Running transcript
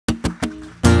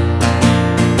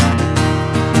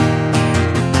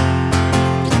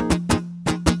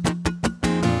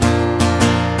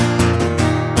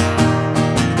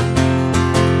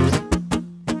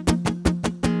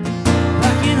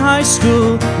high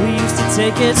school, we used to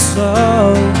take it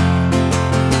slow.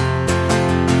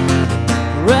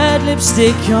 Red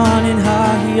lipstick on and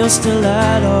high heel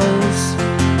stilettos.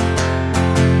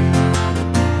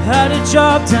 Had a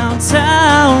job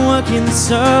downtown working the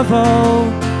servo.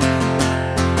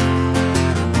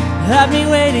 Had me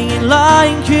waiting in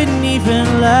line, couldn't even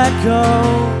let go.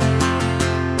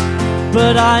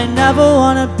 But I never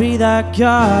wanna be that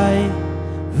guy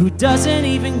who doesn't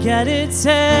even get a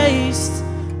taste.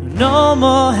 No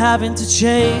more having to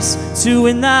chase to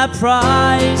win that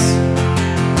prize.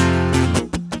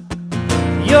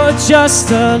 You're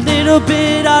just a little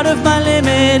bit out of my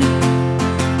limit.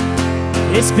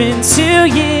 It's been 2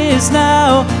 years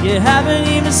now, you haven't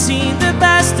even seen the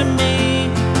best of me.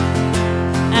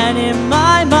 And in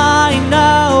my mind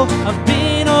now, I've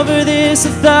been over this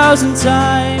 1,000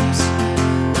 times.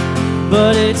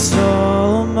 But it's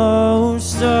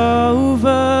almost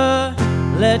over,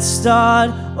 let's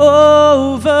start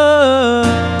over.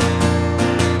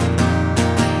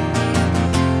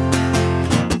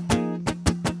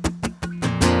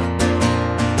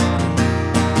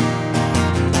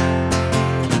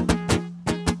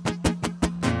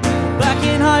 Back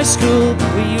in high school,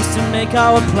 we used to make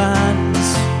our plans.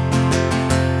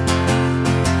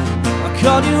 I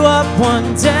called you up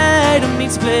one day to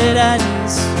meet split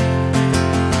ends.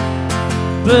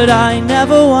 But I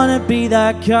never wanna be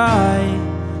that guy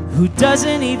who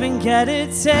doesn't even get a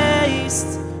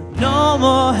taste. No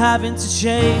more having to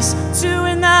chase to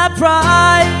win that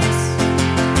prize.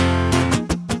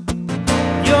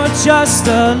 You're just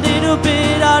a little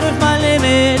bit out of my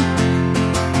limit.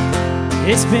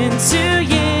 It's been 2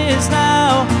 years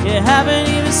now, you haven't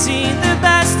even seen the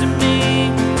best of me.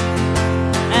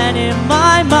 And in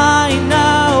my mind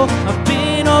now, I've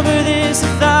been over this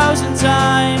 1,000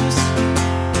 times.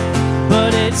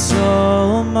 But it's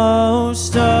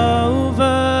almost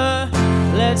over,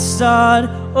 let's start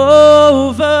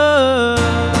over.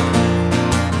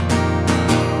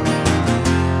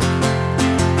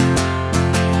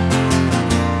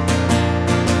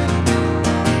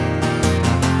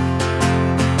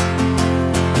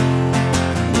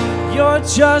 You're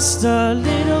just a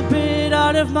little bit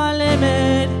out of my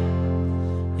limit.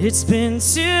 It's been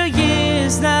 2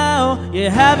 years now, you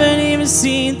haven't even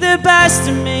seen the best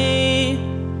of me.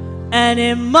 And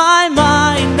in my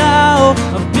mind now,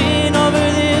 I've been over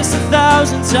this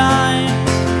 1,000 times.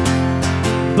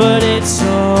 But it's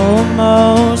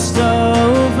almost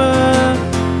over,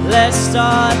 let's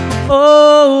start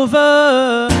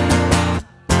over.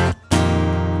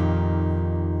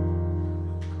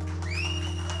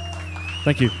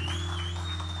 Thank you.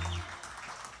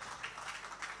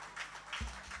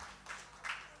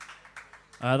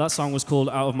 That song was called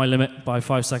Out of My Limit by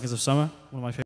 5 Seconds of Summer, one of my favorite.